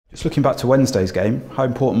Just looking back to Wednesday's game, how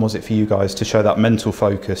important was it for you guys to show that mental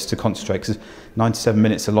focus, to concentrate? Because 97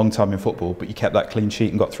 minutes is a long time in football, but you kept that clean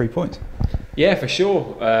sheet and got 3 points. Yeah, for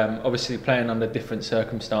sure. Obviously, playing under different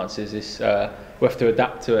circumstances is we have to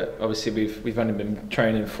adapt to it. Obviously, we've only been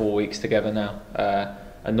training 4 weeks together now,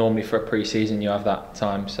 and normally for a pre-season you have that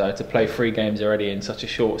time. So to play 3 games already in such a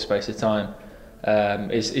short space of time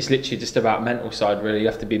is literally just about mental side. Really, you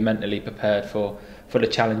have to be mentally prepared for the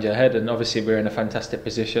challenge ahead. And obviously, we're in a fantastic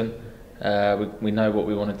position. We know what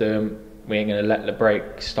we want to do, and we ain't going to let the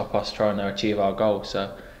break stop us trying to achieve our goal.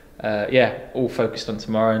 So. Yeah, all focused on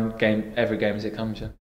tomorrow and every game as it comes. Yeah.